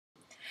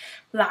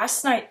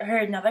Last night I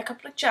heard another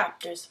couple of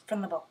chapters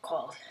from the book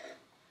called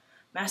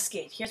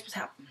Maskadd. Here's what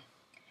happened.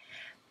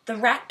 The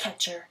rat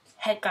catcher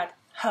had got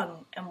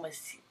hung and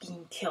was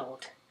being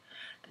killed.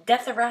 The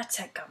death of rats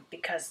had come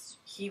because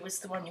he was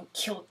the one who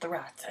killed the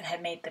rats and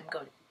had made them go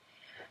to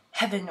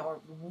heaven or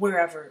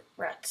wherever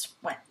rats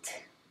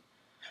went.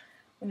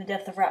 When the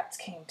death of rats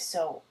came,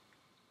 so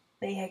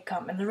they had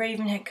come, and the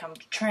raven had come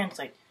to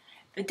translate.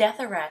 The death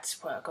of rats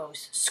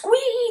goes,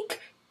 squeak!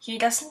 He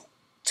doesn't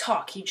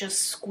talk, he just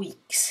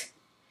squeaks.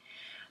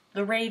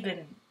 The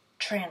raven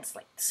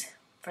translates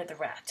for the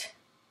rat,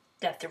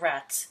 death of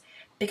rats,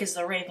 because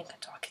the raven can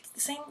talk. It's the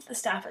same with the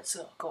staff at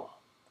school.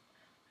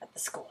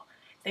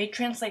 They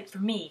translate for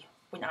me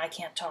when I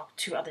can't talk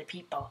to other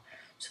people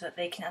so that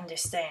they can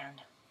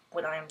understand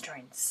what I am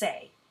trying to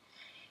say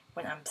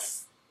when I'm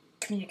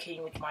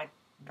communicating with my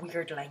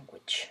weird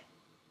language.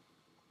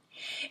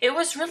 It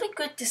was really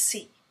good to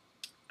see.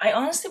 I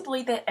honestly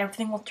believe that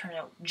everything will turn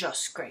out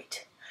just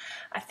great.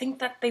 I think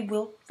that they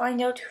will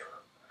find out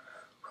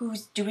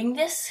who's doing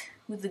this,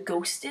 who the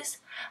ghost is.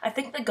 I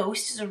think the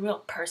ghost is a real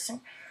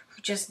person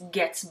who just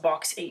gets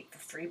box 8 for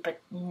free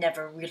but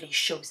never really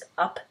shows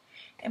up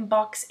in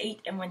box 8,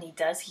 and when he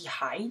does, he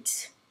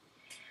hides.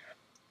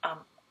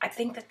 I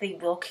think that they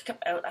will kick him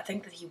out. I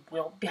think that he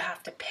will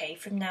have to pay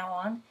from now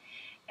on,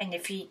 and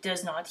if he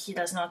does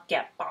not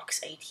get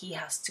box 8. He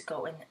has to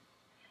go and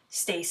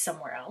stay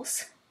somewhere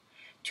else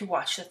to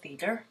watch the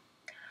theater.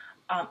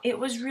 It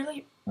was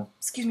really,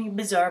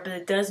 bizarre, but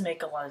it does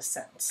make a lot of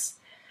sense.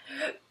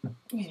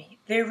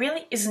 There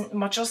really isn't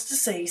much else to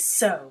say,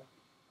 so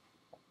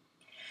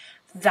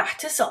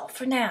that is all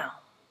for now.